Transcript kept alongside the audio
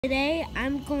Today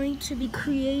I'm going to be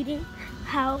creating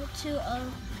how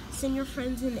to send your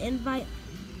friends an invite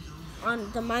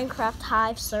on the Minecraft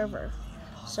Hive server.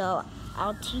 So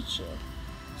I'll teach you.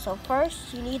 So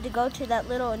first you need to go to that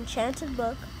little enchanted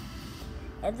book,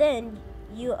 and then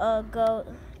you go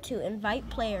to invite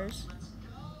players,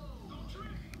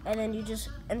 and then you just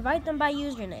invite them by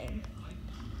username.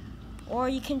 Or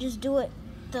you can just do it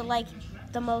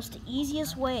the most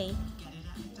easiest way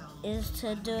is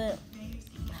to do it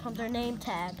from their name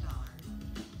tag,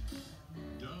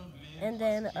 and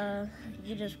then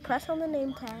you just press on the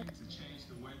name tag,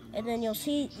 and then you'll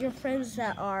see your friends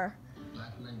that are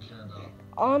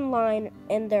online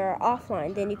and they're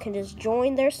offline. Then you can just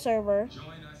join their server,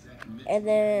 and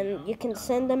then you can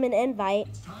send them an invite.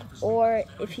 Or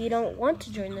if you don't want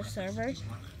to join the server,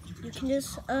 you can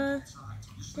just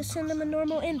send them a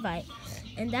normal invite.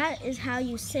 And that is how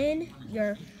you send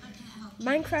your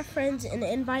Minecraft friends an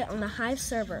invite on the Hive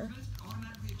server.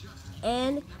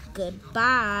 And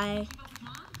goodbye.